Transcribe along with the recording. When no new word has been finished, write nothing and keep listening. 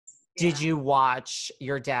Did Yeah. you watch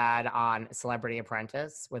your dad on Celebrity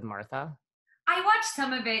Apprentice with Martha? I watched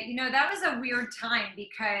some of it. That was a weird time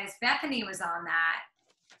because Bethenny was on that.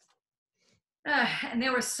 And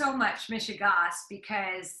there was so much mishigas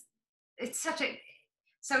because it's such a.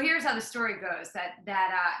 So here's how the story goes: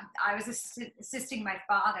 that I was assisting my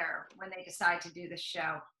father when they decided to do the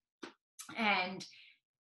show, and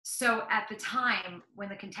so at the time when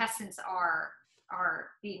the contestants are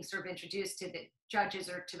being sort of introduced to the judges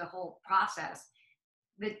or to the whole process,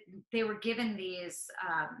 that they were given these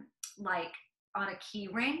like on a key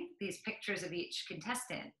ring, these pictures of each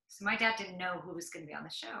contestant. So my dad didn't know who was going to be on the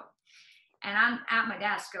show, and I'm at my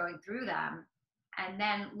desk going through them, and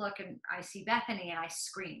then look, and I see Bethenny, and I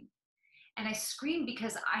scream. And I scream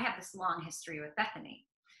because I have this long history with Bethenny.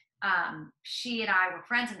 She and I were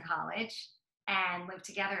friends in college and lived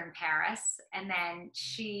together in Paris. And then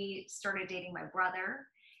she started dating my brother.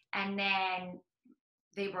 And then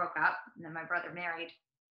they broke up. And then my brother married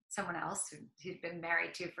someone else who he'd been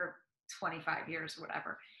married to for 25 years or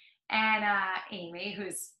whatever. And Amy,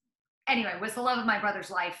 anyway, was the love of my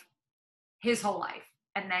brother's life his whole life.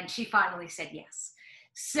 And then she finally said yes.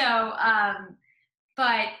 So,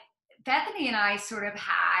 but Bethenny and I sort of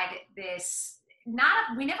had this,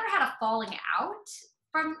 we never had a falling out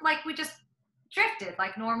from, like, we just drifted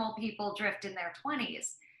like normal people drift in their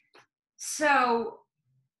 20s. So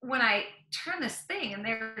when I turned this thing and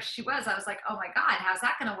there she was, I was like, oh my God, how's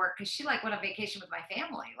that going to work? Because she like went on vacation with my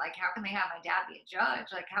family. Like, how can they have my dad be a judge?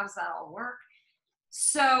 Like, how does that all work?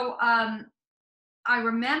 So I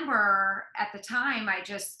remember at the time,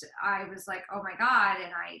 I was like, oh my God.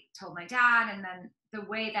 And I told my dad. And then the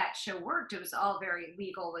way that show worked, it was all very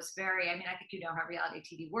legal, I think you know how reality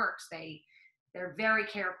TV works. They're very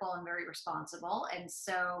careful and very responsible. And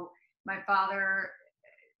so my father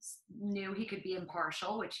knew he could be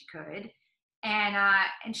impartial, which he could. And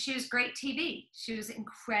she was great TV. She was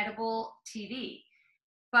incredible TV.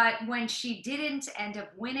 But when she didn't end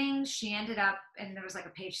up winning, she ended up, and there was like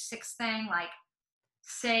a page 6 thing, like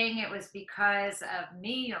saying it was because of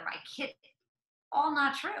me or my kid. All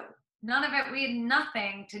not true. None of it. We had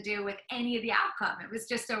nothing to do with any of the outcome. It was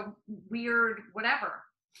just a weird whatever.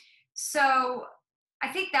 So I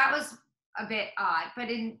think that was a bit odd. But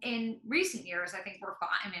in recent years, I think we're fine.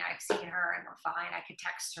 I mean, I've seen her and we're fine. I could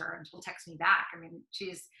text her and she'll text me back. I mean,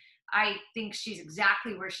 I think she's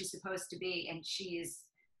exactly where she's supposed to be. And she's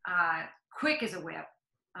quick as a whip,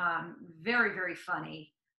 very, very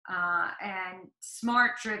funny, and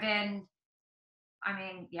smart, driven. I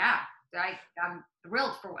mean, yeah, I'm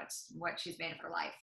thrilled for what she's made of her life.